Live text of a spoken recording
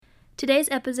Today's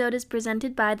episode is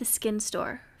presented by The Skin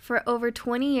Store. For over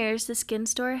 20 years, The Skin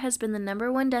Store has been the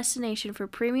 #1 destination for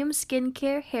premium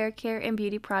skincare, hair care, and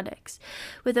beauty products.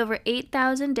 With over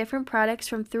 8,000 different products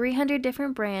from 300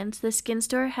 different brands, The Skin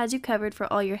Store has you covered for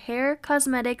all your hair,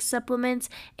 cosmetics, supplements,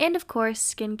 and of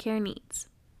course, skincare needs.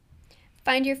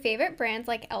 Find your favorite brands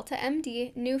like Elta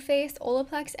MD, NuFace,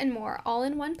 Olaplex, and more all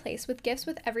in one place with gifts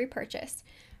with every purchase.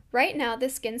 Right now, the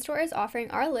Skin Store is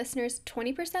offering our listeners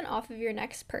 20% off of your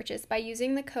next purchase by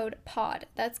using the code POD.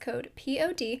 That's code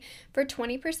POD for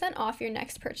 20% off your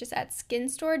next purchase at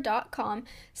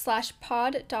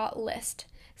skinstore.com/pod.list.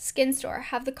 Skin Store,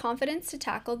 have the confidence to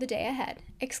tackle the day ahead.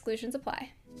 Exclusions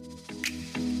apply.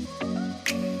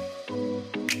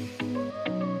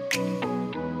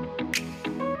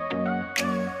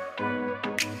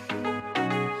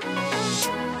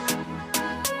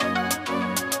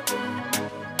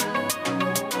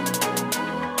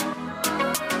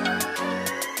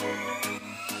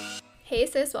 Hey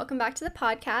sis, welcome back to the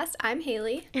podcast. I'm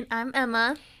Haley. And I'm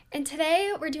Emma. And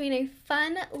today we're doing a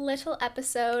fun little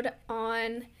episode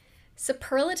on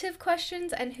superlative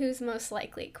questions and who's most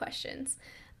likely questions.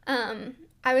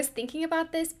 I was thinking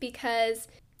about this because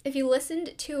if you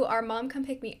listened to our Mom Come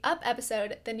Pick Me Up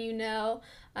episode, then you know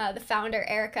the founder,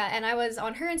 Erica, and I was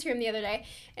on her Instagram the other day,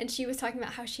 and she was talking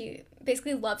about how she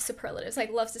basically loves superlatives, like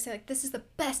loves to say, like, this is the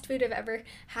best food I've ever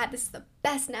had, this is the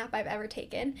best nap I've ever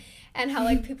taken, and how,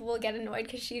 like, people will get annoyed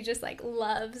because she just, like,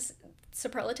 loves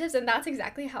superlatives, and that's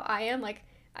exactly how I am. Like,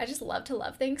 I just love to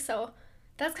love things, so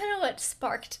that's kind of what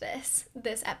sparked this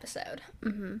episode.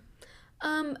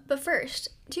 But first,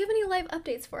 do you have any live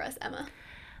updates for us, Emma?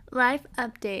 Life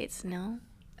updates, no?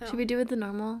 Oh. Should we do it the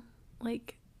normal,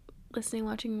 like, listening,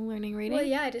 watching, learning, reading? Well,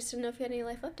 yeah, I just didn't know if you had any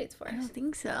life updates for us. I don't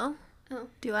think so. Oh.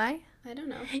 Do I? I don't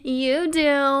know. You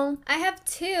do. I have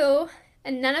 2,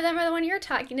 and none of them are the one you're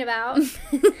talking about. So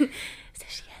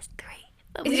she has 3,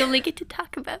 but we only get to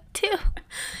talk about 2.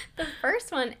 The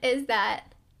first one is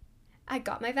that I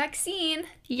got my vaccine.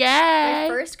 Yay! My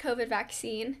first COVID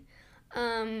vaccine.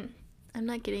 I'm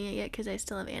not getting it yet because I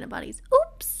still have antibodies.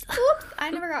 Oops!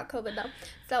 I never got COVID though.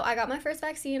 So I got my first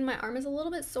vaccine. My arm is a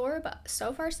little bit sore, but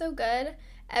so far so good.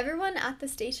 Everyone at the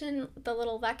station, the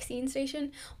little vaccine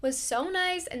station, was so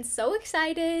nice and so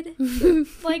excited.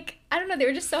 Like, I don't know, they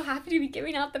were just so happy to be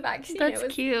giving out the vaccine. That's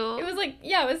cute. It was like,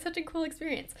 yeah, it was such a cool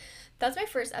experience. That's my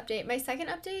first update. My second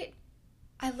update,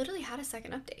 I literally had a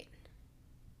second update.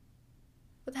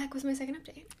 What the heck was my second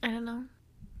update? I don't know.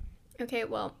 Okay,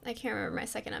 well, I can't remember my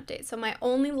second update. So my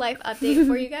only life update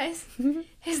for you guys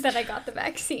is that I got the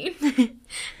vaccine.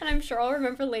 And I'm sure I'll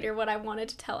remember later what I wanted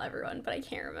to tell everyone, but I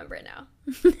can't remember it now.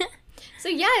 So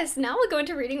yes, now we'll go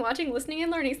into reading, watching, listening,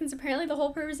 and learning, since apparently the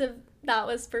whole purpose of that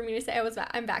was for me to say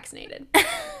I'm vaccinated.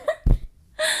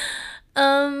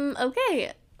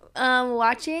 Okay.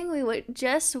 Watching, we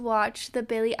just watched the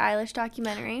Billie Eilish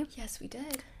documentary. Yes, we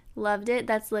did. Loved it.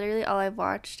 That's literally all I've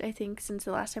watched, I think, since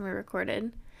the last time we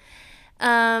recorded.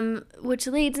 Which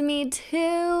leads me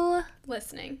to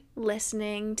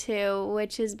listening to,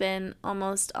 which has been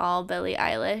almost all Billie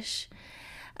Eilish.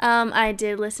 I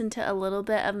did listen to a little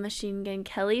bit of Machine Gun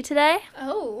Kelly today.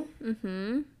 Oh.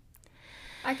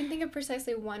 I can think of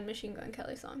precisely one Machine Gun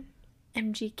Kelly song.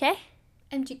 MGK.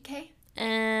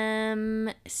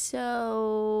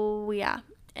 So, yeah.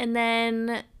 And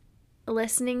then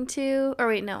listening to, or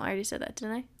wait, no, I already said that,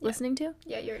 didn't I? Yeah. Listening to?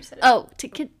 Yeah, you already said it. Oh,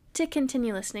 to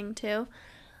continue listening to.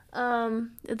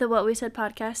 The What We Said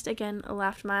podcast, again,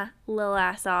 laughed my little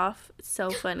ass off. It's so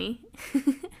funny.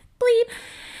 Bleep.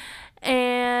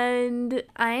 And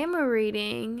I am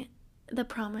reading The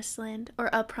Promised Land, or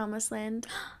A Promised Land.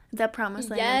 The Promised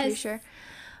Land, yes. I'm pretty sure.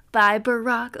 By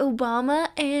Barack Obama,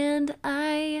 and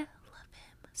I love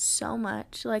him so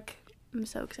much. Like, I'm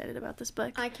so excited about this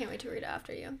book. I can't wait to read it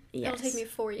after you. Yes. It'll take me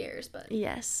 4 years, but...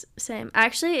 Yes, same.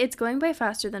 Actually, it's going by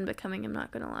faster than Becoming, I'm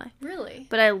not going to lie. Really?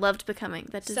 But I loved Becoming.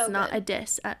 That is so not good. a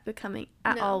diss at Becoming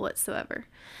at all whatsoever.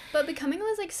 But Becoming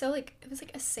was, like, so, like, it was,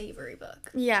 like, a savory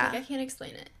book. Yeah. Like, I can't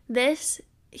explain it. This,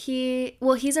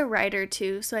 he's a writer,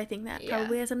 too, so I think that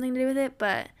probably has something to do with it,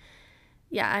 but...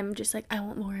 Yeah, I'm just like, I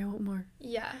want more.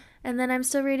 Yeah. And then I'm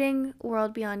still reading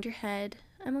World Beyond Your Head.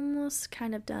 I'm almost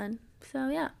kind of done. So,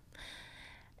 yeah.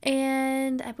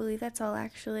 And I believe that's all,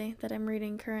 actually, that I'm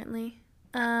reading currently.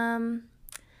 I've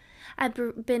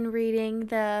been reading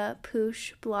the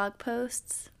Poosh blog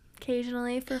posts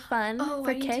occasionally for fun,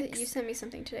 for kicks. You sent me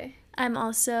something today. I'm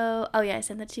also... Oh, yeah, I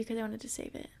sent that to you because I wanted to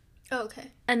save it. Oh, okay.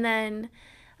 And then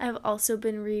I've also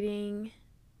been reading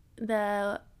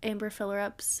the Amber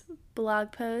Fillerup's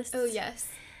blog posts. Oh, yes.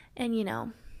 And, you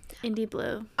know, Indie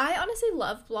Blue. I honestly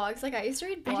love blogs. Like, I used to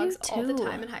read blogs all the too.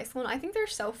 time in high school, and I think they're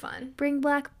so fun. Bring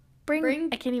I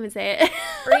can't even say it.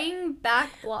 Bring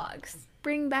back blogs.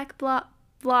 Bring back blogs.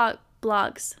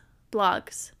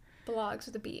 Blogs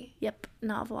with a B. Yep,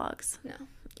 not vlogs. No.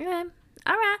 Okay.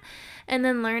 All right. And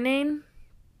then learning.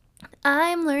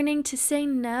 I'm learning to say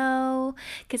no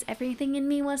because everything in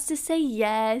me wants to say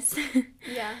yes.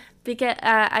 Yeah. Because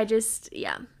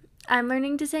I'm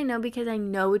learning to say no because I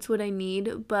know it's what I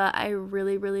need, but I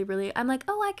really, really, really, I'm like,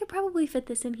 oh, I could probably fit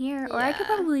this in here, or I could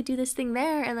probably do this thing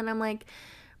there, and then I'm like,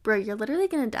 bro, you're literally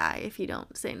gonna die if you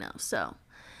don't say no, so.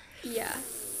 Yeah.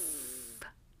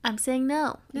 I'm saying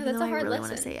no. No, that's a hard lesson. I really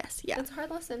want to say yes. Yeah. That's a hard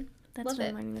lesson. That's what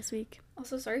I'm learning this week.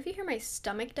 Also, sorry if you hear my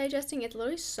stomach digesting. It's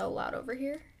literally so loud over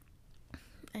here.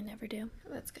 I never do.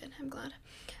 That's good. I'm glad.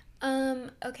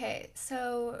 Okay,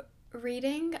 so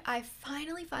reading. I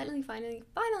finally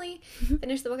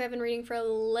finished the book I've been reading for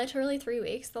literally 3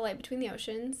 weeks, The Light Between the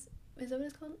Oceans. Is that what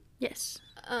it's called? Yes.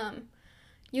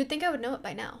 You'd think I would know it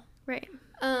by now. Right.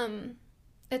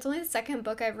 It's only the second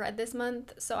book I've read this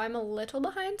month, so I'm a little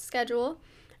behind schedule.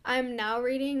 I'm now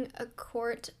reading A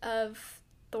Court of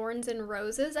Thorns and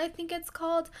Roses, I think it's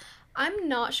called. I'm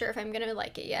not sure if I'm gonna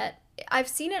like it yet. I've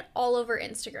seen it all over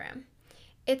Instagram.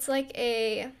 It's like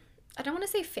I don't want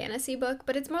to say fantasy book,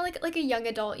 but it's more like a young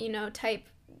adult, type.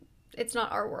 It's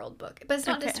not Our World book, but it's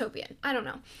not dystopian. I don't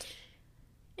know.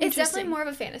 It's definitely more of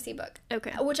a fantasy book.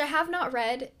 Okay. Which I have not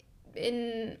read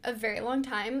in a very long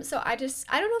time, so I don't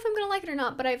know if I'm gonna like it or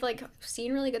not, but I've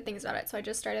seen really good things about it, so I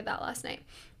just started that last night.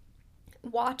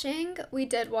 We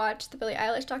did watch the Billie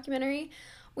Eilish documentary.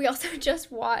 We also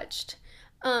just watched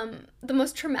the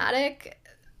most traumatic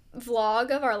vlog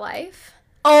of our life.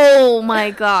 Oh my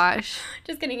gosh.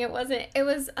 Just kidding, it wasn't. It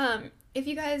was, if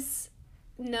you guys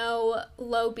know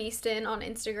Lo Beaston on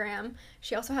Instagram,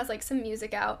 she also has some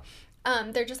music out.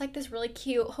 They're just this really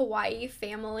cute Hawaii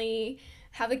family,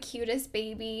 have the cutest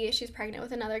baby. She's pregnant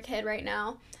with another kid right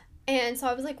now. And so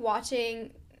I was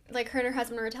watching, her and her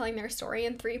husband were telling their story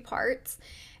in 3 parts.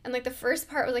 And the first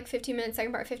part was 15 minutes,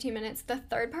 second part 15 minutes. The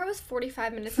third part was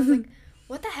 45 minutes. I was like,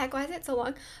 what the heck? Why is it so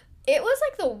long? It was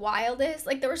the wildest.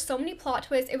 There were so many plot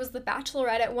twists. It was The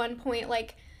Bachelorette at one point.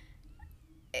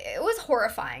 It was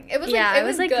horrifying. It was it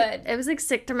was good. It was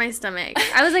sick to my stomach.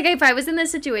 I was if I was in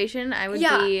this situation, I would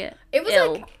be it was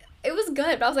ill. It was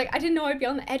good, but I was I didn't know I'd be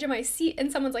on the edge of my seat in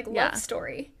someone's love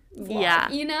story vlog, yeah.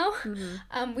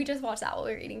 Mm-hmm. We just watched that while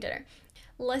we were eating dinner.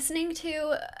 Listening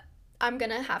to, I'm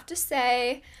gonna have to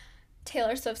say,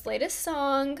 Taylor Swift's latest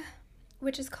song,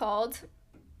 which is called,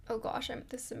 oh gosh,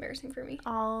 this is embarrassing for me.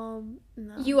 No.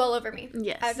 You All Over Me.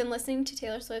 Yes. I've been listening to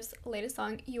Taylor Swift's latest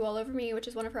song, You All Over Me, which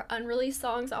is one of her unreleased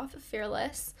songs off of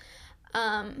Fearless.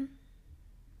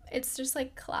 It's just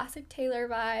classic Taylor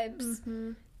vibes.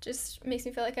 Mm-hmm. Just makes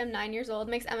me feel like I'm 9 years old.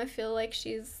 Makes Emma feel like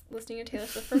she's listening to Taylor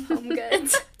Swift from Home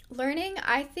Goods. Learning,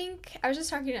 I think, I was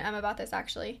just talking to Emma about this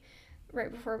actually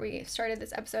right before we started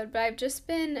this episode, but I've just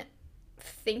been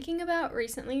thinking about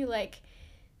recently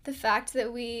the fact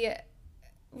that we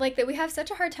have such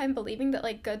a hard time believing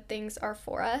that good things are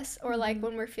for us, or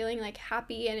when we're feeling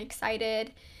happy and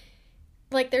excited,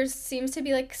 there seems to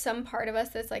be some part of us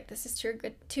that's this is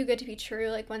too good to be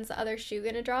true, when's the other shoe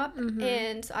gonna drop? Mm-hmm.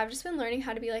 And so I've just been learning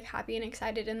how to be happy and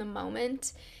excited in the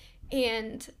moment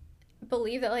and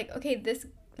believe that okay, this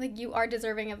you are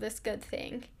deserving of this good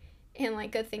thing,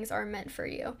 and good things are meant for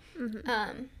you.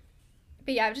 Mm-hmm.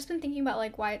 But yeah, I've just been thinking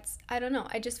about why it's, I don't know,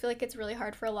 I just feel it's really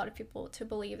hard for a lot of people to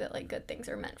believe that good things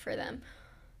are meant for them,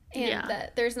 and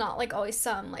that there's not always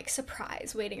some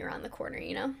surprise waiting around the corner,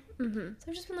 Mm-hmm. So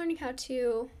I've just been learning how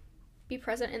to be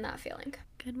present in that feeling.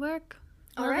 Good work.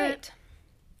 All right.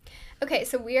 Okay,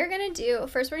 so we're gonna do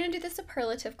the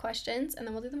superlative questions, and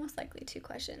then we'll do the most likely 2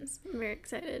 questions. I'm very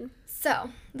excited. So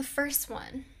the first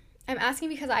one, I'm asking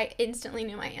because I instantly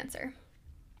knew my answer.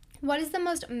 What is the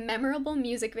most memorable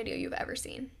music video you've ever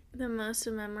seen? The most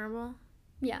memorable?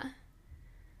 Yeah.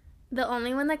 The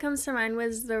only one that comes to mind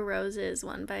was the Roses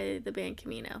one by the band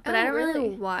Camino. But Oh, I don't really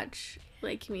watch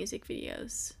music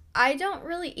videos. I don't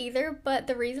really either, but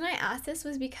the reason I asked this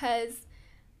was because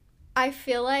I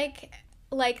feel like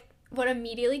what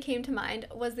immediately came to mind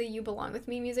was the You Belong With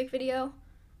Me music video.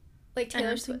 Taylor Swift. I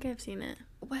don't think I've seen it.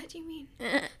 What do you mean?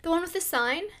 The one with the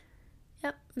sign?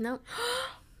 Yep. Nope.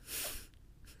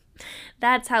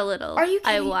 That's how little Are you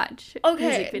I kidding? watch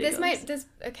Okay, music videos.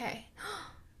 Okay.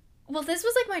 Well, this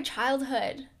was my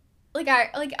childhood.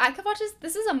 I could watch this.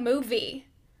 This is a movie.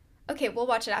 Okay, we'll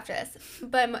watch it after this.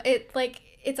 But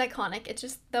it's iconic. It's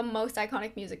just the most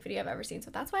iconic music video I've ever seen.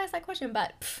 So that's why I asked that question.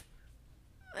 But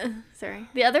sorry.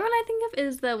 The other one I think of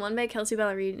is the one by Kelsey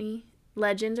Ballerini.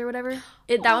 Legends or whatever.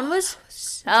 That one was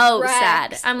so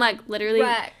sad. I'm like literally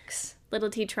little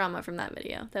T trauma from that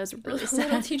video. That was really sad.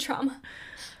 Little T trauma.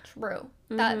 True.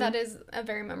 That is a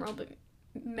very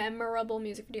memorable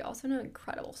music video. Also an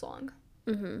incredible song.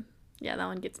 Yeah, that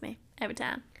one gets me every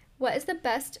time. What is the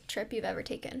best trip you've ever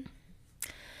taken?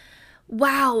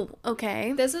 Wow.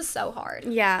 Okay. This is so hard.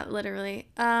 Yeah, literally.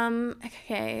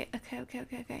 Okay.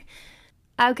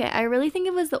 I really think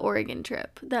it was the Oregon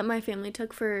trip that my family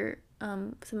took for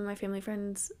some of my family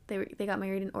friends. They got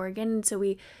married in Oregon, and so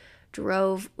we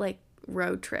drove like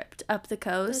road tripped up the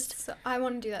coast. I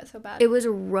want to do that so bad. It was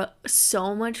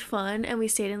so much fun, and we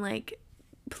stayed in like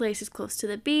places close to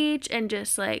the beach, and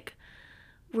just like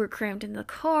we're cramped in the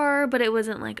car, but it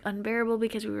wasn't like unbearable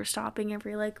because we were stopping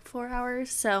every like 4 hours.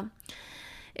 So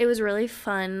it was really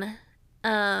fun.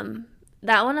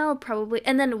 That one I'll probably,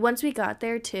 and then once we got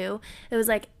there too, it was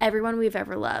like everyone we've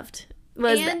ever loved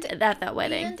was at that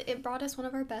wedding. And it brought us one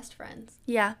of our best friends.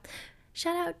 Yeah.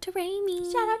 Shout out to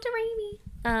Raimi.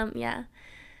 Yeah.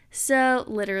 So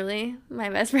literally my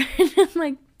best friend, I'm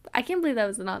like, I can't believe that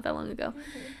was not that long ago.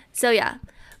 So yeah,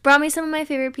 brought me some of my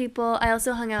favorite people. I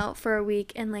also hung out for a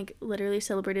week and like literally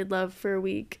celebrated love for a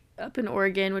week up in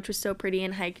Oregon, which was so pretty,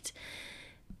 and hiked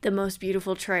the most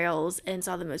beautiful trails and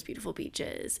saw the most beautiful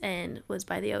beaches and was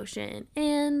by the ocean.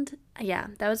 And yeah,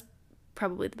 that was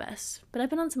probably the best. But I've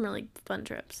been on some really fun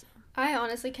trips. I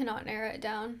honestly cannot narrow it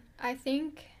down. I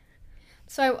think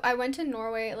so. I went to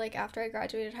Norway like after I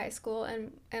graduated high school,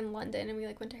 and London, and we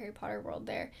like went to Harry Potter World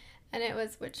there, and it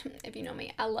was, which if you know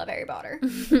me, I love Harry Potter.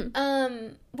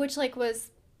 Which like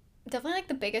was definitely like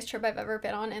the biggest trip I've ever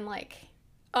been on, and like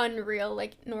unreal.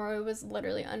 Like Norway was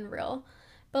literally unreal.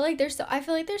 But like I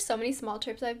feel like there's so many small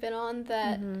trips I've been on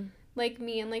that like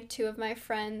me and like two of my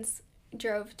friends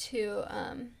drove to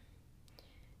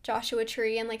Joshua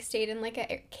Tree and like stayed in like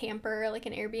a camper, like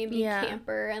an Airbnb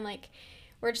camper, and like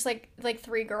we're just like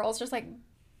three girls, just like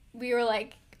we were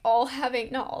like all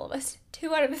having, not all of us,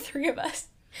 2 out of the 3 of us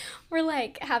were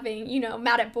like having, you know,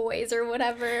 Mad at Boys or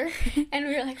whatever, and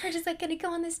we were like, we're just like gonna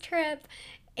go on this trip.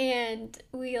 And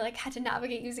we like had to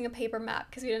navigate using a paper map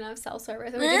because we didn't have cell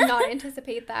service, and we did not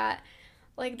anticipate that.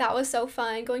 Like that was so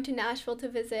fun, going to Nashville to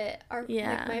visit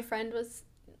like my friend was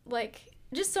like,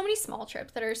 just so many small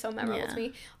trips that are so memorable to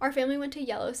me. Our family went to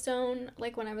Yellowstone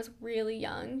like when I was really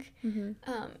young, and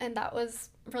that was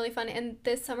really fun. And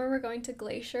this summer we're going to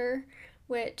Glacier,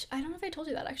 which I don't know if I told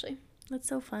you that actually. That's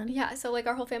so fun. Yeah, so like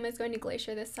our whole family is going to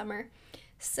Glacier this summer,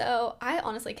 so I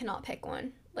honestly cannot pick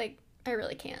one. Like I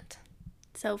really can't.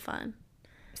 So fun.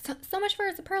 So much for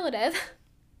a superlative.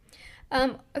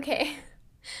 Okay.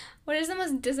 What is the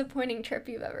most disappointing trip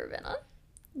you've ever been on?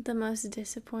 The most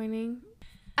disappointing?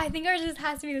 I think ours just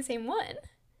has to be the same one.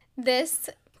 This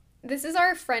is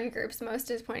our friend group's most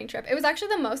disappointing trip. It was actually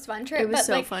the most fun trip. It was but,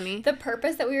 so like, funny. The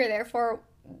purpose that we were there for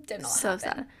did not happen. So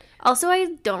sad. Also,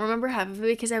 I don't remember half of it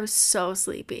because I was so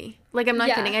sleepy. Like, I'm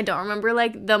not kidding. I don't remember,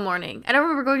 like, the morning. I don't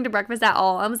remember going to breakfast at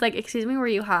all. I was like, excuse me, were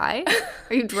you high?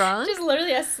 Are you drunk? Just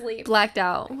literally asleep. Blacked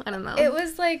out. I don't know. It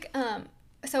was, like,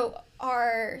 so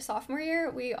our sophomore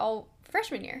year,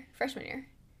 freshman year.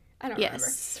 I don't remember.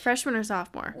 Yes, freshman or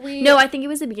sophomore. No, I think it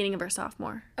was the beginning of our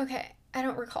sophomore. Okay. I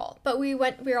don't recall, but we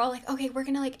were all like, okay, we're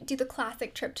gonna like do the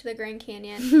classic trip to the Grand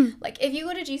Canyon. Like if you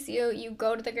go to GCU, you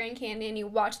go to the Grand Canyon, you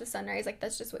watch the sunrise, like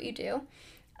that's just what you do.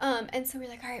 And so we're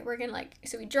like, all right, we're gonna like,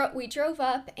 so we drove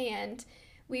up and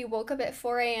we woke up at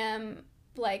 4 a.m.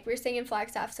 Like we were staying in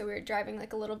Flagstaff, so we were driving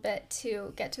like a little bit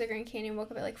to get to the Grand Canyon.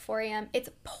 Woke up at like 4 a.m. It's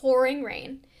pouring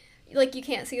rain. Like you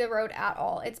can't see the road at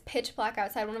all. It's pitch black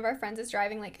outside. One of our friends is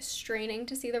driving like straining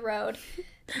to see the road.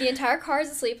 The entire car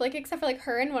is asleep, like except for like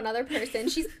her and one other person.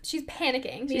 She's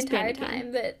panicking the entire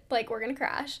time that like we're gonna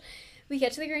crash. We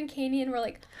get to the Grand Canyon. We're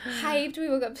like hyped. We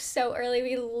woke up so early.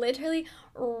 We literally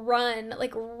run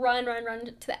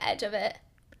to the edge of it.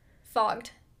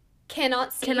 Fogged.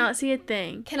 Cannot see a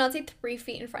thing. Cannot see 3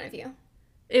 feet in front of you.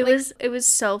 It was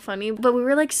so funny, but we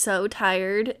were like so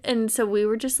tired, and so we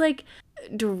were just like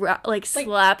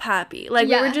slap happy. Like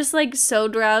we were just like so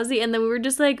drowsy, and then we were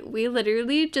just like, we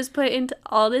literally just put into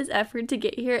all this effort to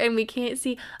get here, and we can't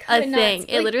see a thing.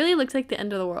 It literally looks like the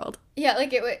end of the world. Yeah,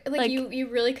 like it you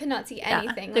really could not see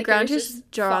anything. The like, ground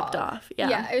just dropped off.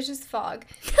 Yeah, it was just fog.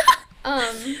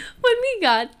 When we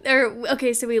got,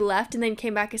 okay, so we left and then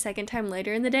came back a second time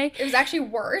later in the day. It was actually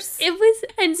worse. It was,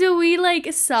 and so we,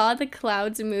 like, saw the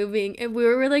clouds moving, and we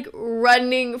were, like,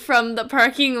 running from the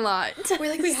parking lot. We're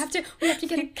like, we have to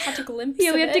catch a glimpse of it.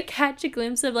 Yeah, we have to catch a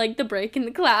glimpse of, like, the break in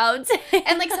the clouds.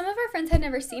 And, like, some of our friends had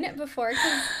never seen it before,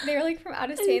 because they were, like, from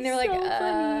out of state, and they were like,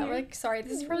 we're like, sorry,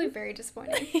 this is probably very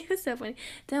disappointing. It was so funny.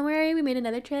 Don't worry, we made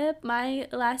another trip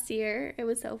last year. It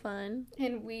was so fun.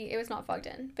 And it was not fogged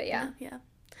in, but yeah. Yeah.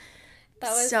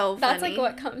 That was so funny. That's, like,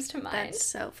 what comes to mind. That's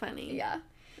so funny. Yeah.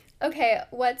 Okay,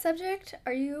 what subject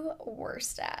are you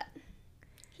worst at?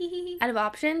 Out of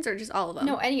options or just all of them?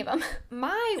 No, any of them.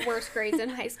 My worst grades in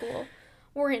high school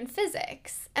were in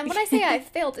physics. And when I say I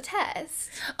failed a test...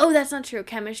 Oh, that's not true.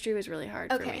 Chemistry was really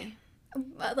hard for me.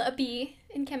 A B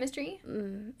in chemistry?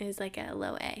 It was like a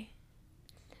low A.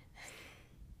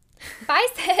 Bye,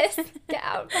 sis. Get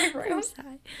out of my room.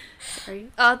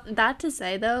 Sorry. That to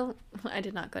say, though, I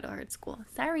did not go to art school.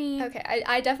 Sorry. Okay,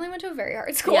 I definitely went to a very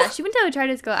hard school. Yeah, she went to a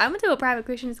charter school. I went to a private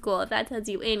Christian school, if that tells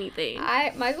you anything.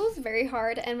 My school was very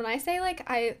hard, and when I say, like,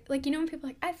 you know when people are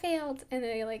like, I failed, and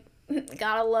they, like,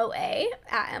 got a low A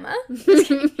at Emma?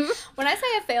 When I say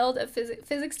I failed a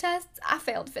physics tests, I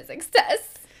failed physics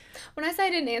tests. When I say I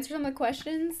didn't answer some of the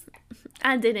questions...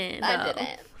 I didn't. That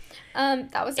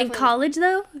was definitely... In college,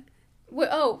 though?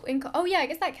 Yeah, I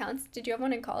guess that counts. Did you have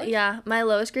one in college? Yeah, my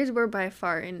lowest grades were by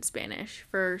far in Spanish,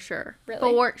 for sure. Really?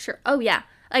 For sure. Oh, yeah.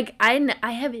 Like, I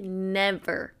have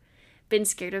never been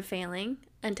scared of failing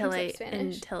until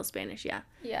Spanish, yeah.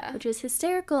 Yeah. Which is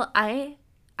hysterical. I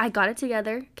got it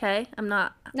together, okay? I'm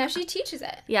not... Now she teaches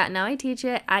it. Yeah, now I teach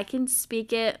it. I can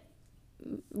speak it,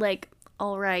 like,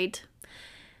 all right.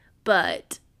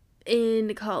 But...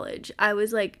 in college, I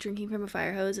was, like, drinking from a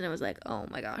fire hose, and I was like, oh,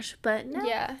 my gosh. But now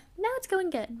it's going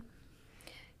good.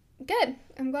 Good.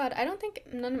 I'm glad. I don't think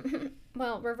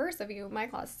reverse of you, my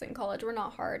classes in college were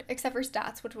not hard, except for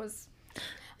stats, which was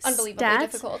unbelievably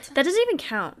difficult. That doesn't even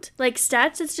count. Like,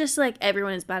 stats, it's just, like,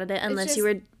 everyone is bad at it unless you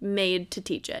were made to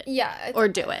teach it. Yeah. Or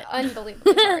do it.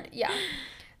 Unbelievably hard. Yeah.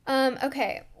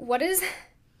 Okay. I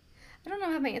don't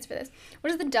know how to answer for this.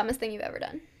 What is the dumbest thing you've ever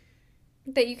done?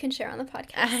 That you can share on the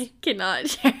podcast. I cannot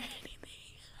share anything.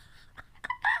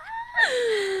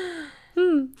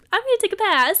 I'm going to take a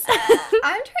pass. I'm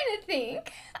trying to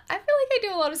think. I feel like I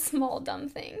do a lot of small, dumb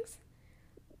things.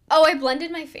 Oh, I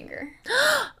blended my finger.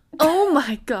 Oh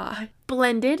my god.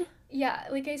 Blended? Yeah,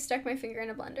 like I stuck my finger in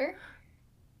a blender.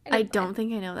 I don't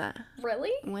think I know that.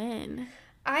 Really? When?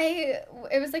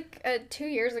 It was like 2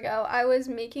 years ago. I was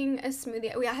making a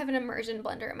smoothie. I have an immersion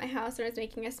blender at my house, and I was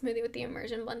making a smoothie with the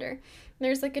immersion blender.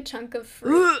 There's like a chunk of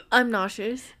fruit. I'm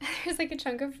nauseous. There's like a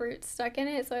chunk of fruit stuck in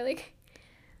it, so I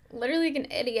literally like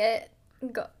an idiot,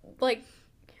 reach my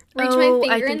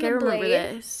finger in the blade.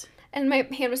 This. And my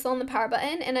hand was still on the power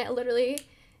button, and I literally,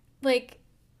 I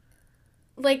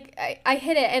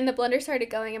hit it, and the blender started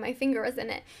going, and my finger was in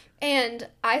it, and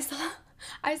I saw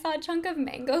a chunk of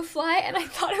mango fly, and I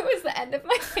thought it was the end of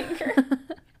my finger.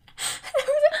 And I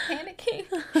was panicking.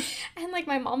 And,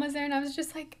 my mom was there, and I was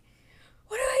just like,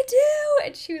 what do I do?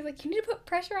 And she was like, you need to put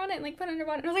pressure on it and, put it under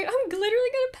water. And I was like, I'm literally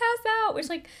going to pass out. Which,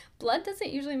 blood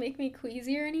doesn't usually make me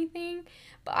queasy or anything.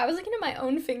 But I was looking at my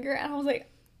own finger, and I was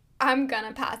like, I'm going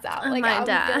to pass out. I'm going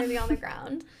to be on the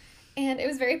ground. And it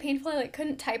was very painful. I,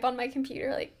 couldn't type on my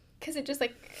computer, because it just,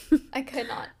 I could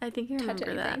not. I think I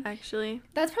remember that, actually.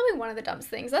 That's probably one of the dumbest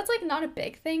things. That's, not a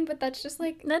big thing, but that's just,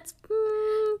 That's,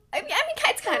 I mean,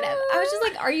 it's kind of. I was just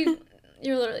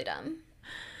you're literally dumb.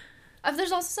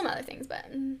 There's also some other things, but...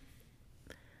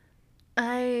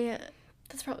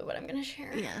 That's probably what I'm going to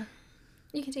share. Yeah.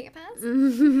 You can take a pass.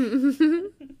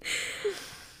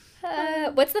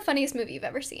 What's the funniest movie you've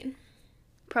ever seen?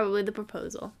 Probably The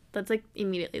Proposal. That's,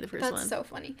 immediately the first one. That's so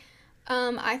funny.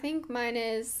 I think mine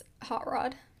is Hot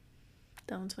Rod.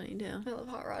 That one's funny, too. I love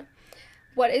Hot Rod.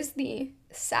 What is the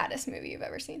saddest movie you've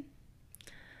ever seen?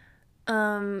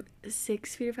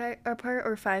 6 feet apart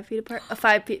or 5 feet apart?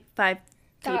 5 feet apart.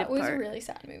 That was a really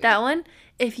sad movie. That one,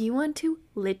 if you want to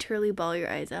literally bawl your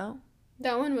eyes out.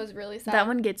 That one was really sad. That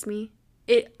one gets me.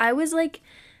 I was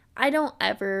I don't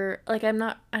ever, I don't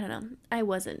know. I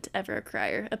wasn't ever a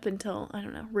crier up until,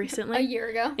 recently. A year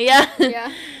ago. Yeah.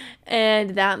 Yeah.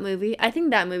 And that movie, I think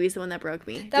that movie's the one that broke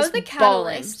me. That was the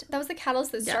catalyst. That was the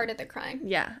catalyst that started the crying.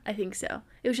 Yeah, I think so.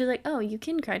 It was just oh, you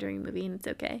can cry during a movie and it's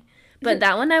okay. But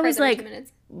that one, I was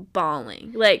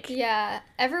bawling. Yeah,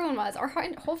 everyone was. Our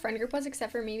whole friend group was,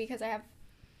 except for me, because I have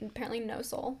apparently no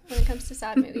soul when it comes to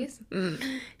sad movies.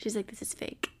 She's like, this is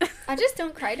fake. I just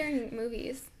don't cry during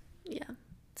movies. Yeah.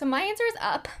 So my answer is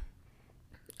Up.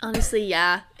 Honestly,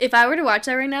 yeah. If I were to watch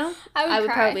that right now, I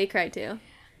would probably cry too.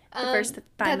 The first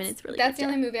 5 minutes really That's get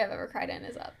the ya. only movie I've ever cried in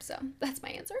is Up, so that's my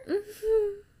answer.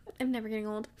 I'm never getting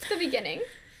old. The beginning.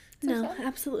 No, sad.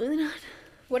 absolutely not.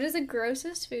 What is the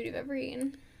grossest food you've ever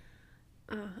eaten?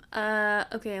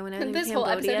 Okay, when I was in This Cambodia. whole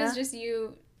episode is just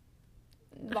you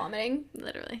vomiting.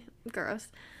 Literally. Gross.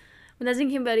 When I was in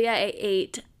Cambodia, I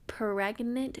ate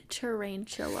pregnant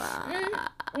tarantula.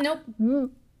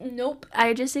 Nope.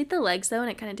 I just ate the legs, though, and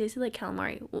it kind of tasted like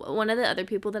calamari. One of the other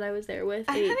people that I was there with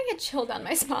I'm having a chill down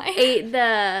my spine. ate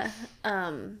the,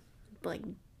 like,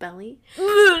 belly.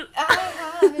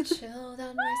 I have a chill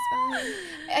down my spine.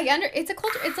 It's a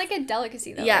culture. It's like a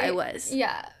delicacy, though. Yeah, right? it was.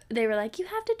 Yeah. They were like, you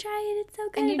have to try it. It's so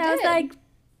good. And you I was did. like,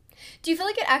 Do you feel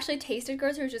like it actually tasted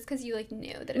gross, or just because you like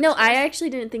knew that? It no, was gross? I actually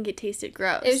didn't think it tasted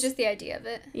gross. It was just the idea of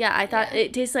it. Yeah, I thought Yeah.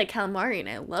 it tasted like calamari, and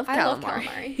I love calamari. I love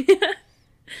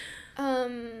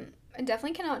calamari. I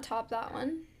definitely cannot top that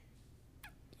one.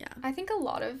 Yeah. I think a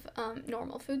lot of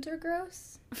normal foods are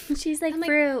gross. She's like, I'm like-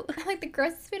 fruit. I'm like, the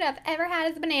grossest food I've ever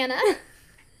had is a banana.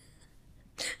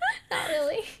 Not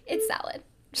really. It's salad.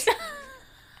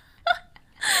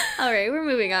 All right, we're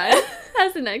moving on.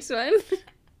 That's the next one.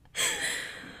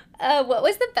 What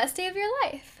was the best day of your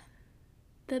life?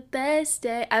 The best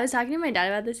day. I was talking to my dad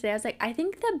about this today. I was like, I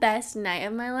think the best night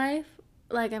of my life,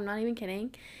 like, I'm not even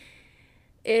kidding,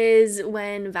 is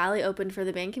when Valley opened for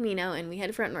the Band Camino and we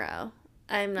had front row.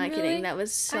 I'm not Really? kidding. That was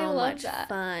I so love much that.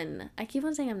 fun. I keep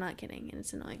on saying I'm not kidding, and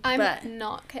it's annoying. I'm but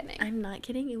not kidding. I'm not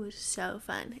kidding. It was so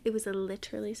fun. It was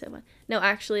literally so fun. No,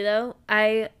 actually, though,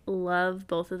 I love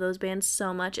both of those bands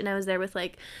so much. And I was there with,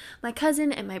 like, my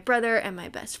cousin and my brother and my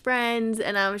best friends.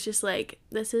 And I was just like,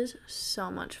 this is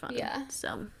so much fun. Yeah.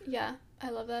 So, Yeah, I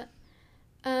love that.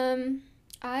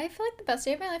 I feel like the best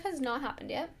day of my life has not happened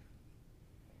yet.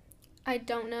 I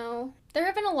don't know. There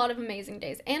have been a lot of amazing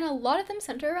days, and a lot of them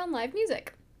center around live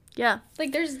music. yeah.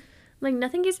 Like, there's Like,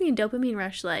 nothing gives me a dopamine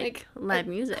rush like live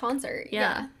music. concert.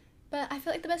 Yeah. But I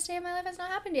feel like the best day of my life has not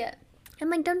happened yet. I'm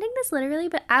like, don't take this literally,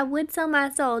 but I would sell my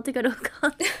soul to go to a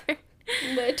concert.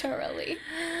 Literally.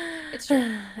 It's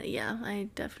true. Yeah, I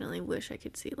definitely wish I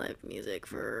could see live music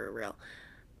for real.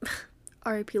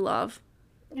 R.I.P. Love.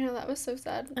 You know, that was so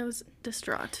sad. I was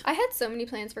distraught. I had so many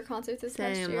plans for concerts this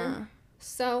past Same. year.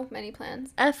 So many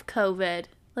plans. F COVID.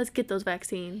 Let's get those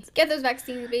vaccines. Get those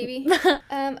vaccines, baby.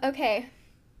 Okay.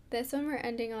 This one we're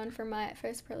ending on for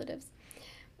superlatives.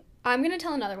 I'm going to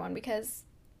tell another one because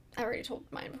I already told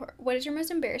mine before. What is your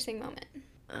most embarrassing moment?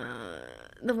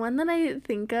 The one that I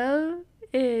think of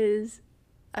is,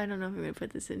 I don't know if I'm going to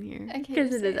put this in here. I can't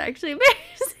Because it say is it. actually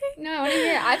embarrassing. No, I want to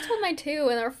hear it. I've told mine too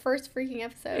in our first freaking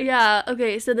episode. Yeah,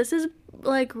 okay, so this is,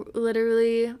 like,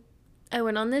 literally, I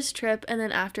went on this trip, and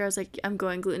then after I was like, I'm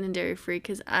going gluten and dairy free,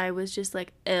 because I was just,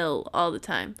 like, ill all the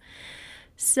time.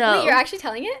 So. Wait, you're actually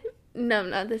telling it? No,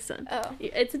 not this one. Oh.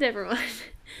 It's a different one.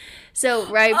 So,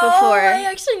 right before. Oh, I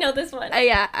actually know this one.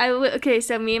 Okay,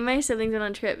 so me and my siblings went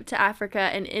on a trip to Africa,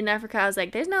 and in Africa, I was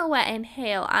like, there's no way in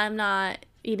hell I'm not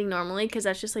eating normally, because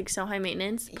that's just, like, so high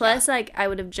maintenance. Plus, like, I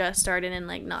would have just started and,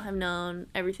 like, not have known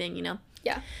everything, you know?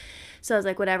 Yeah. So I was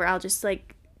like, whatever, I'll just,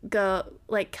 like, go,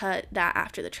 like, cut that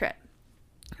after the trip.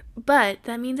 But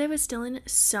that means I was still in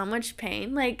so much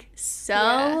pain, like,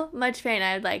 so much pain.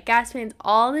 I had, like, gas pains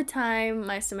all the time,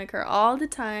 my stomach hurt all the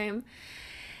time.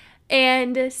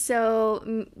 And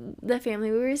so the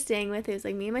family we were staying with, it was,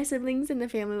 like, me and my siblings and the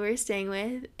family we were staying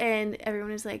with, and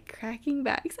everyone was, like, cracking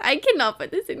backs. I cannot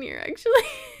put this in here, actually.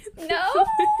 No? I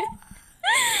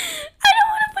don't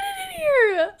want to put it in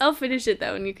here. I'll finish it,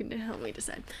 though, and you can help me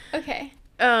decide. Okay.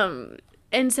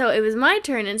 And so it was my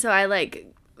turn, and so I, like,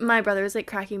 my brother was, like,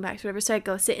 cracking backs, whatever, so I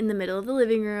go sit in the middle of the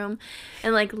living room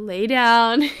and, like, lay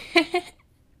down, and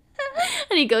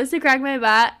he goes to crack my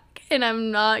back, and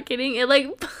I'm not kidding, it, like,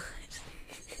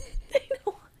 I don't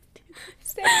want to do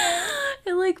this.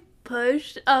 It, like,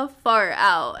 pushed a fart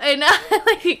out, and I,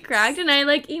 like, it cracked, and I,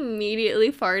 like,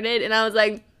 immediately farted, and I was,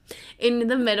 like, in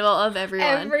the middle of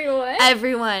everyone.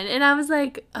 Everyone. And I was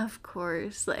like, of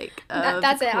course, like,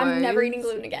 that's it. I'm never eating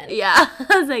gluten again. Yeah.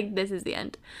 I was like, this is the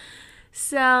end.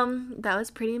 So, that was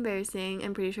pretty embarrassing.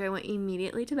 I'm pretty sure I went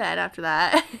immediately to bed after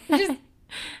that. Just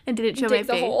and didn't show my digs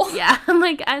a face. hole. Yeah. I'm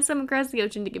like, I swam across the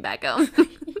ocean to get back home.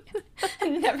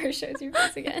 Never shows your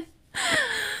face again.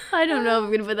 I don't know if I'm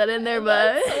going to put that in there,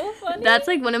 That's but so funny. that's,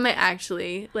 like, one of my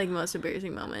actually, like, most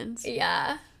embarrassing moments.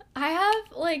 Yeah. I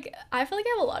feel like I have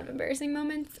a lot of embarrassing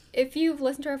moments. If you've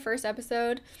listened to our first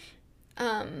episode,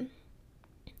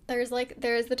 there's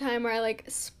the time where I, like,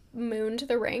 mooned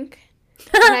the rink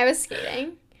when I was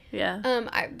skating. Yeah.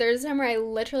 There's a time where I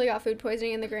literally got food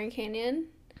poisoning in the Grand Canyon.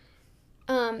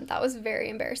 That was very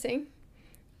embarrassing.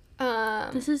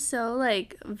 This is so,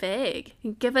 like, vague.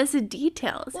 Give us the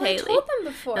details, well, Haley. I told them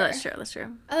before. No, that's true. That's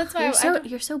true. Oh, that's why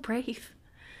You're so brave.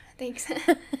 Thanks.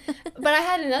 But I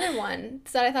had another one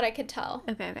that I thought I could tell.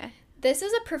 Okay. This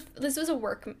was a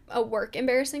work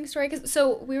embarrassing story.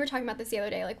 So we were talking about this the other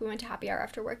day. Like, we went to happy hour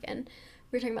after work, and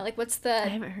we were talking about, like, what's the I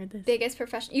haven't heard this. biggest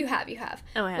professional... You have.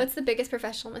 Oh, I have. What's the biggest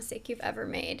professional mistake you've ever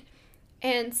made?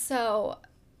 And so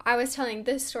I was telling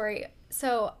this story.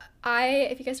 So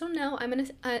if you guys don't know, I'm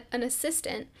an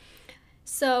assistant.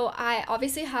 So I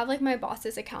obviously have, like, my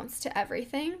boss's accounts to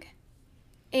everything.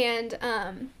 And,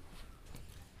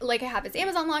 like, I have his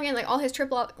Amazon login, like, all his Trip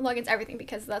logins, everything,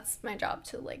 because that's my job,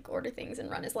 to, like, order things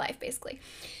and run his life, basically.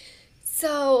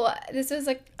 So this was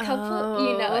a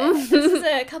couple, you know it. This was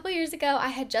a couple years ago. I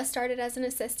had just started as an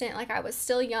assistant. Like, I was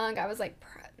still young. I was, like,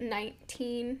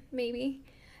 19, maybe.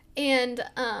 And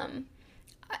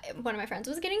one of my friends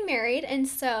was getting married, and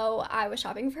so I was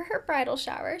shopping for her bridal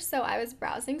shower. So I was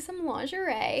browsing some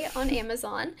lingerie on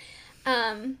Amazon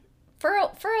for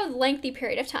a lengthy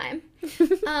period of time.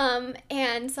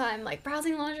 And so I'm, like,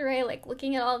 browsing lingerie, like,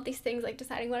 looking at all of these things, like,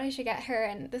 deciding what I should get her.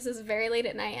 And this is very late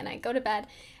at night, and I go to bed,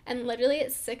 and literally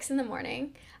at 6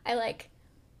 a.m, I, like,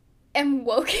 am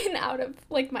woken out of,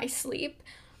 like, my sleep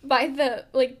by the,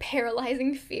 like,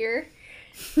 paralyzing fear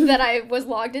that I was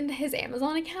logged into his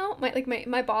Amazon account.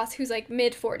 My boss, who's, like,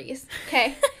 mid-40s,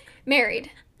 okay?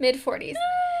 Married, mid-40s.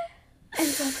 And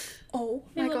so, oh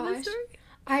my gosh.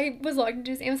 I was logged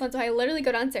into his Amazon, so I literally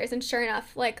go downstairs, and sure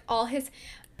enough, like, all his,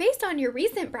 based on your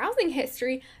recent browsing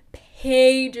history,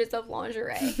 pages of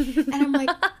lingerie. And I'm like,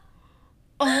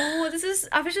 oh,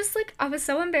 I was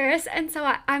so embarrassed. And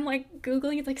so I'm, like,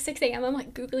 Googling, it's, like, 6 a.m, I'm,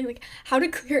 like, Googling, like, how to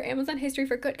clear Amazon history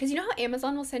for good. Because you know how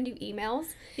Amazon will send you emails?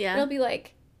 Yeah. It'll be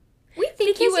like, we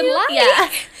think you would like. Yeah.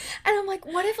 And I'm like,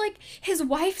 what if, like, his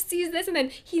wife sees this and then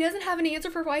he doesn't have an answer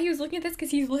for why he was looking at this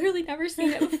because he's literally never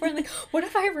seen it before. And, like, what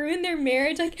if I ruin their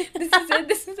marriage? Like, this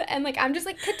is it. And, like, I'm just,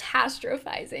 like,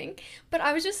 catastrophizing. But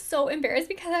I was just so embarrassed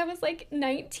because I was, like,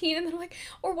 19. And then I'm like,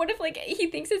 or what if, like, he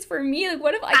thinks it's for me? Like,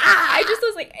 what if, like, I just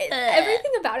was, like,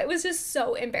 everything about it was just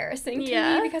so embarrassing to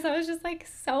me because I was just, like,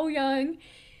 so young.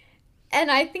 And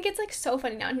I think it's, like, so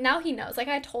funny now. Now he knows. Like,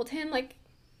 I told him, like,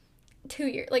 2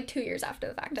 years after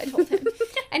the fact, I told him.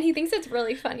 And he thinks it's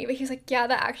really funny, but he's like, yeah,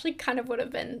 that actually kind of would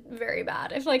have been very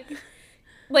bad if, like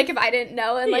if I didn't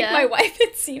know and, like, my wife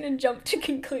had seen and jumped to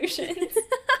conclusions.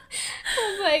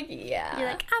 I was like, yeah. You're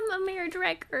like, I'm a marriage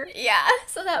wrecker. Yeah.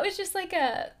 So that was just, like,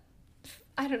 I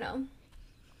don't know.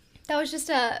 That was just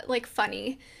a, like,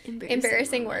 funny,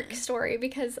 embarrassing work story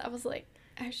because I was like,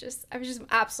 I was just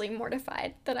absolutely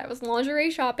mortified that I was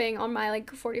lingerie shopping on my,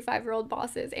 like, 45-year-old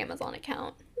boss's Amazon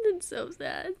account. That's so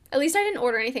sad. At least I didn't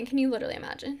order anything. Can you literally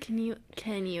imagine? Can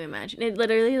you imagine? It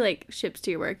literally, like, ships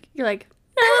to your work. You're like,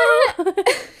 no.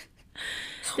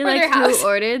 They're like, who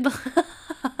ordered?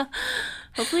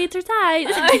 Hopefully it's her size.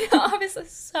 I know. I was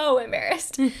so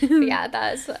embarrassed. But yeah,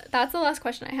 that's the last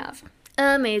question I have.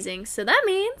 Amazing. So that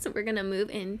means we're going to move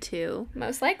into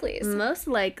most likely. Most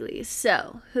likely.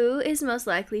 So, who is most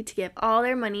likely to give all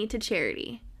their money to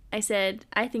charity? I said,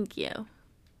 I think you.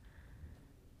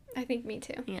 I think me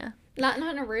too. Yeah. Not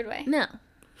in a rude way. No.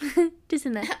 Just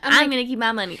in that. I'm going to keep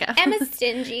my money, guys. Emma's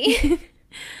stingy.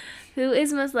 Who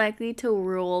is most likely to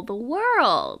rule the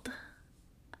world?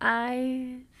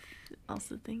 I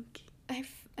also think. I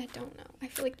don't know. I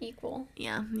feel like equal.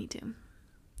 Yeah, me too.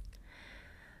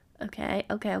 Okay.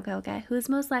 Who is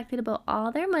most likely to put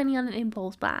all their money on an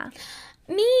impulse buy?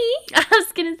 Me. I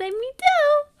was going to say me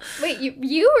too. Wait,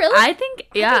 you really? I think,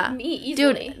 yeah. I think me,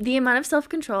 easily. Dude, the amount of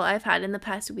self-control I've had in the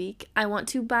past week, I want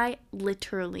to buy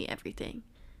literally everything.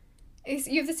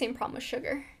 You have the same problem with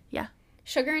sugar. Yeah.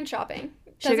 Sugar and shopping.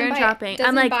 Shopping.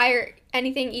 I'm like, buy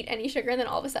anything, eat any sugar, and then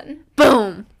all of a sudden,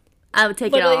 boom! I would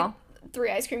take literally it all.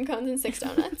 3 ice cream cones and 6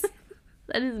 donuts.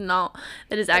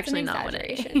 That is actually not what I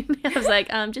ate. I was like,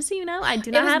 just so you know, I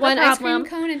do not have a problem. It was 1 ice cream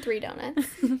problem. cone and 3 donuts.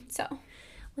 So,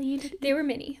 well, you did. They were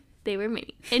mini. They were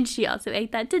mini. And she also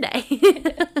ate that today.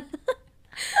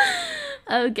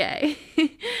 Okay.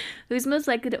 Who's most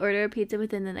likely to order a pizza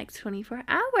within the next 24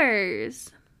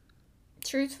 hours?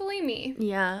 Truthfully, me.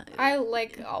 Yeah. I,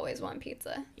 like, always want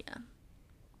pizza. Yeah.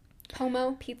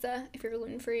 Pomo Pizza. If you're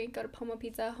gluten-free, go to Pomo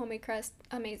Pizza. Homemade crust.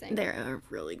 Amazing. They're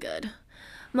really good.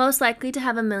 Most likely to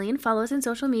have 1 million followers in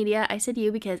social media. I said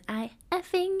you because I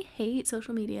effing hate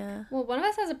social media. Well, one of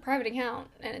us has a private account,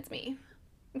 and it's me.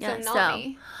 Yeah, so not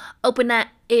me. Open that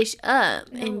ish up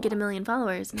and get 1 million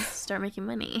followers and start making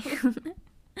money.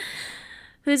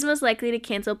 Who's most likely to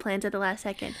cancel plans at the last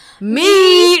second?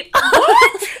 Me!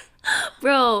 What?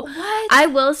 Bro, What? I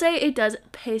will say it does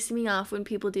piss me off when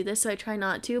people do this, so I try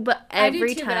not to. But I do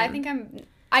every too, time, but I think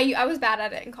I was bad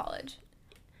at it in college.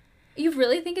 You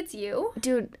really think it's you?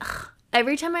 dude,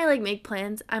 every time I like make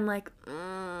plans, I'm like,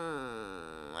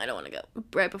 I don't want to go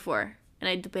right before, and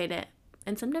I debate it,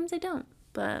 and sometimes I don't.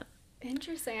 But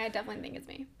Interesting. I definitely think it's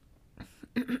me.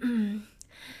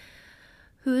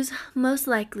 who's most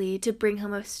likely to bring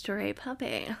home a stray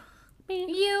puppy? Me.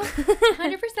 You,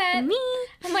 100%. Me.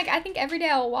 I'm like, I think every day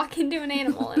I'll walk into an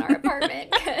animal in our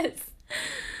apartment because.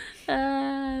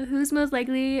 Who's most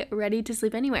likely ready to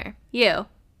sleep anywhere? You.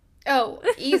 Oh,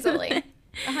 easily.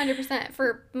 100%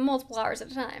 for multiple hours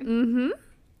at a time. Mm-hmm.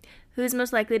 Who's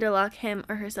most likely to lock him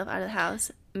or herself out of the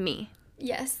house? Me.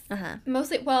 Yes. Uh-huh.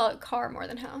 Mostly, well, car more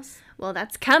than house. Well,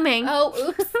 that's coming. Oh,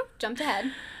 oops. Jumped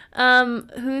ahead.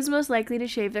 Who's most likely to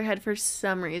shave their head for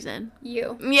some reason?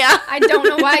 You. Yeah. I don't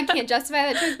know why I can't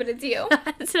justify that choice, but it's you.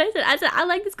 That's what I said. I said, I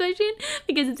like this question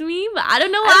because it's me, but I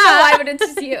don't know why. I don't know why, but it's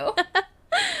just you.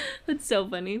 That's so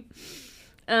funny.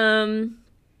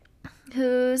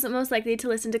 Who's most likely to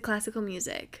listen to classical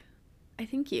music? I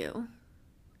think you.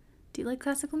 Do you like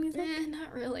classical music?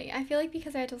 Not really. I feel like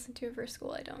because I had to listen to it for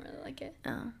school, I don't really like it.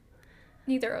 Oh.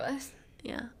 Neither of us.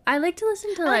 Yeah. I like to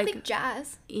listen to I like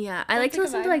jazz. Yeah, I like to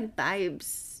That's like listen a to like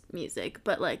vibes music,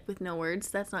 but like with no words.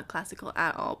 That's not classical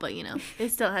at all, but you know, it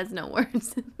still has no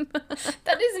words.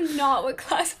 That is not what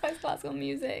classifies classical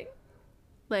music.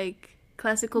 Like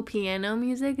classical piano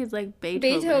music is like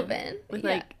Beethoven. With yeah.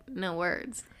 like no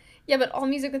words. Yeah, but all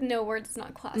music with no words is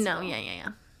not classical. No,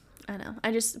 yeah. I know.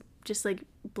 I just like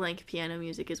blank piano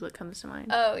music is what comes to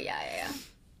mind. Oh, yeah.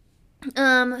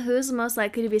 Who's most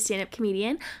likely to be a stand-up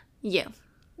comedian? You.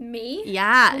 Me?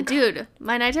 Yeah, dude.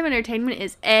 My nighttime entertainment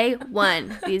is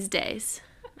A1 these days.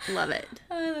 Love it.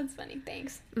 Oh, that's funny.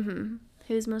 Thanks. Mm-hmm.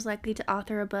 Who's most likely to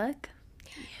author a book?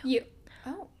 You.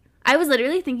 Oh. I was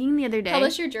literally thinking the other day.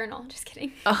 Publish your journal. Just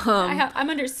kidding. I'm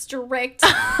under strict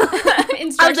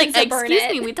instructions I was like, to burn excuse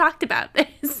it. me, we talked about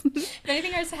this. If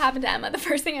anything has to happen to Emma, the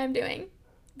first thing I'm doing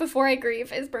before I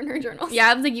grieve is burn her journals. Yeah,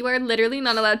 I was like, you are literally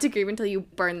not allowed to grieve until you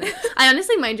burn them. I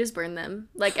honestly might just burn them.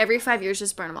 Like, every 5 years,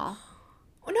 just burn them all.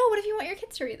 Oh, no, what if you want your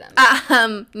kids to read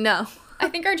them? No. I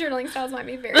think our journaling styles might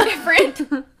be very different.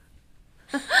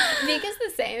 Vika's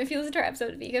the same. If you listen to our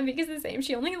episode of Vika's the same.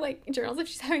 She only, like, journals if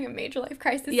she's having a major life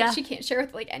crisis that she can't share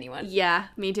with, like, anyone. Yeah,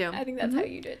 me too. I think that's how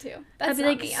you do it, too. That's I'd be not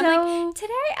like, me. so... I'm like,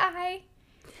 today I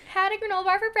had a granola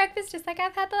bar for breakfast just like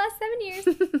I've had the last 7 years.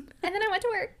 And then I went to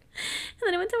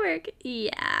work.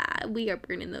 Yeah, we are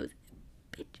burning those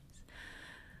bitches.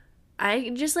 I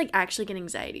just, like, actually get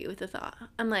anxiety with the thought.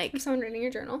 I'm like... From someone reading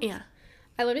your journal? Yeah.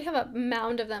 I literally have a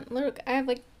mound of them. Look, I have,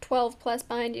 like, 12 plus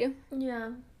behind you.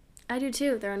 Yeah. I do,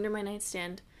 too. They're under my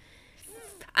nightstand.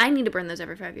 I need to burn those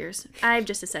every 5 years. I've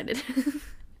just decided.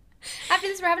 After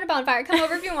this, we're having a bonfire. Come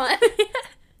over if you want.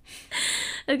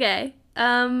 Okay.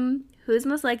 Who's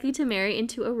most likely to marry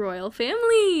into a royal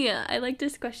family? I like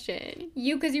this question.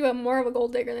 You, because you have more of a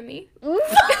gold digger than me.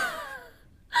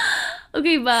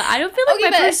 Okay, but I don't feel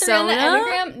like my persona. The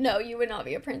Enneagram, no, you would not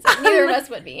be a princess. Neither of us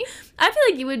would be. I feel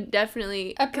like you would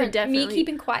definitely. Me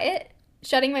keeping quiet,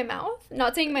 shutting my mouth,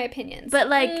 not saying my opinions. But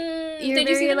like, you're did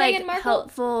you see very the like Meghan Markle?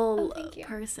 helpful Thank you.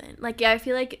 person. Like, yeah, I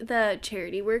feel like the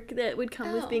charity work that would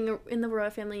come with being in the royal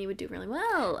family, you would do really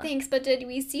well. Thanks, but did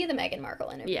we see the Meghan Markle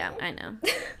interview? Yeah, I know.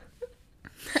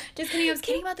 Just kidding. I was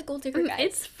kidding about the gold digger guys.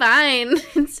 It's fine.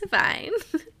 It's fine.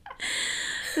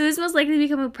 Who's most likely to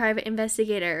become a private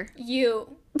investigator?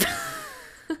 You. I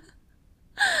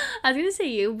was gonna say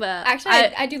you, but actually,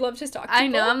 I do love to stalk people. I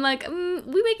know. I'm like,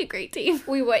 we make a great team.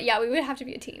 We would, yeah, we would have to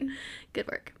be a team. Good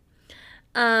work.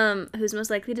 Who's most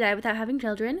likely to die without having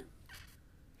children?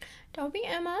 Don't be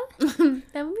Emma.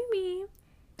 That would be me.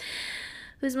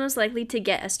 Who's most likely to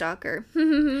get a stalker?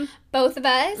 Both of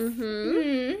us.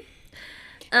 Mm-hmm.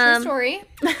 True story.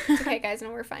 It's okay, guys. No,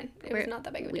 we're fine. It was not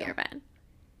that big of a deal. We are fine.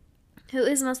 Who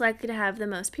is most likely to have the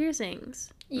most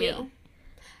piercings? You. Me.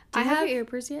 Do you have your ear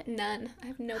pierced yet? None. I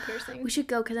have no piercing. We should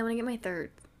go because I want to get my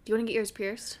third. Do you want to get yours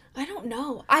pierced? I don't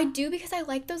know. I do because I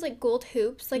like those like gold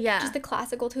hoops, like just the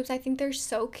classic gold hoops. I think they're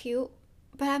so cute.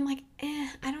 But I'm like,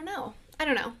 I don't know.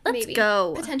 Let's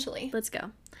go. Potentially. Let's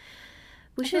go.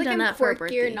 We should have done that for our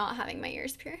birthday. You're not having my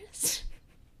ears pierced.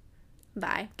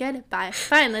 Bye. Good. Bye.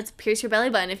 Fine. Let's pierce your belly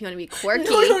button if you want to be quirky.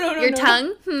 No, your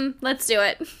tongue? Let's do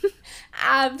it.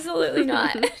 Absolutely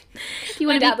not. If you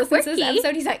want to be quirky. To this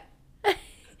episode, he's like, what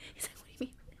do you mean?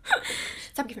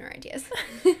 Stop giving her ideas.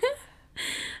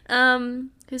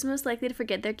 Who's most likely to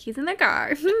forget their keys in their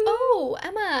car? Oh,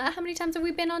 Emma, how many times have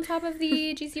we been on top of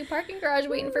the GCU parking garage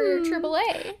waiting for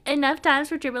AAA? Enough times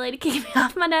for AAA to kick me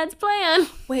off my dad's plan.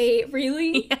 Wait,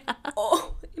 really? Yeah.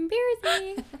 Oh,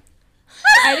 embarrassing.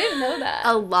 I didn't know that.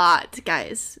 A lot,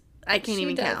 guys. I can't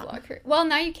even count. Well,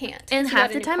 now you can't. And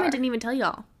half the time I didn't even tell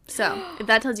y'all. So, if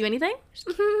that tells you anything.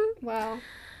 Wow.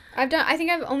 I think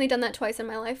I've only done that twice in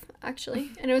my life,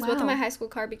 actually. And it was both in my high school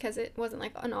car because it wasn't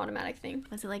like an automatic thing.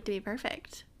 What's it like to be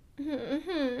perfect? I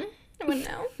wouldn't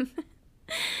know.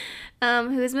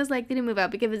 Who is most likely to move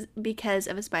out because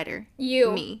of a spider?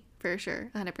 You. Me, for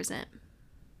sure. 100%.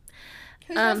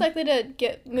 Who's most likely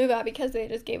to move out because they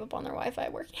just gave up on their Wi-Fi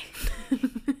working?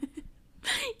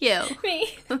 You. Me.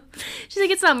 She's like,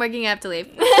 it's not working, I have to leave.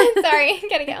 Sorry,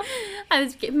 gotta go. I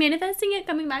was manifesting it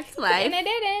coming back to life. And I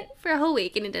didn't. For a whole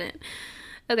week, and it didn't.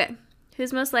 Okay.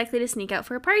 Who's most likely to sneak out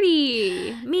for a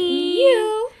party? Me.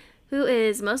 You. Who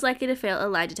is most likely to fail a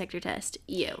lie detector test?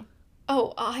 You.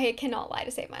 Oh, I cannot lie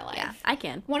to save my life. Yeah, I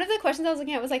can. One of the questions I was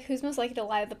looking at was like, who's most likely to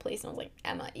lie to the police? And I was like,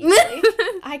 Emma, easily.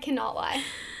 I cannot lie.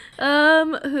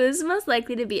 Who's most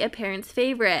likely to be a parent's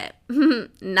favorite?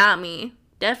 Not me.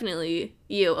 Definitely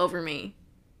you over me.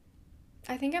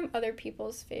 I think I'm other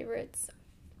people's favorites.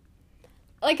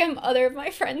 Like, I'm other of my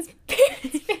friends'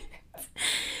 parents' favorites.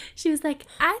 She was like,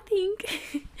 I think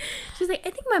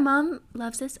my mom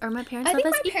loves us, or my parents love us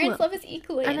equally. I think my parents love us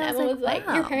equally. And Emma was like,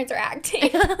 wow. Your parents are acting.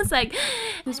 I was like,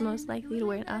 who's most likely to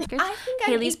win Oscars? I think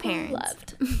Haley's I'm parents.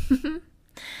 loved.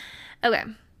 Okay.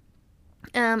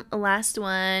 Last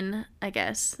one, I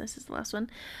guess. This is the last one.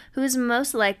 Who is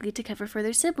most likely to cover for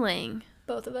their sibling?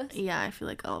 Both of us. Yeah, I feel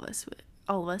like both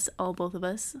of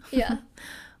us. Yeah.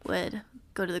 would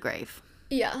go to the grave.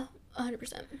 Yeah,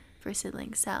 100%. For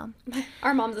siblings, so.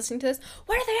 Our mom's listening to this.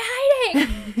 What are they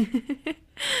hiding?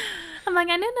 I'm like,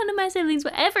 I know none of my siblings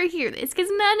will ever hear this because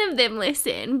none of them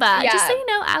listen. But just so you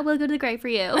know, I will go to the grave for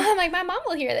you. I'm like, my mom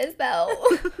will hear this, though.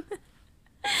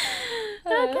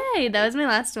 Okay, that was my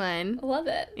last one. Love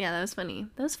it. Yeah, that was funny.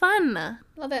 That was fun.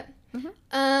 Love it.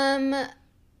 Mm-hmm.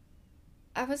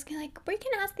 I was like, we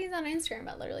can ask these on Instagram,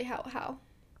 but literally how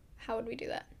would we do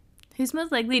that? Who's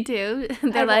most likely to?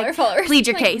 They're like, followers, plead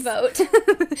your like, case. Vote.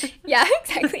 Yeah,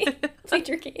 exactly. Plead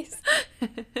your case.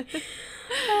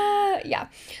 Yeah.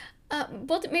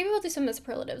 Maybe we'll do some of the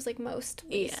superlatives, like most.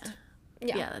 Least.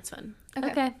 Yeah. Yeah, that's fun.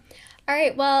 Okay. All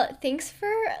right. Well, thanks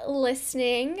for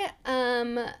listening.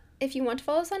 If you want to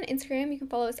follow us on Instagram, you can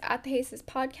follow us at the Haces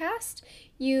Podcast.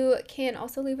 You can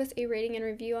also leave us a rating and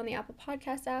review on the Apple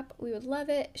Podcast app. We would love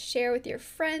it. Share with your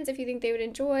friends if you think they would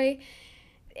enjoy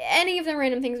any of the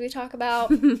random things we talk about.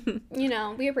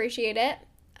 We appreciate it.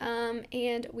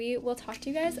 And we will talk to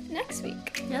you guys next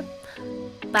week. Yep.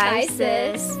 Bye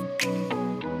sis.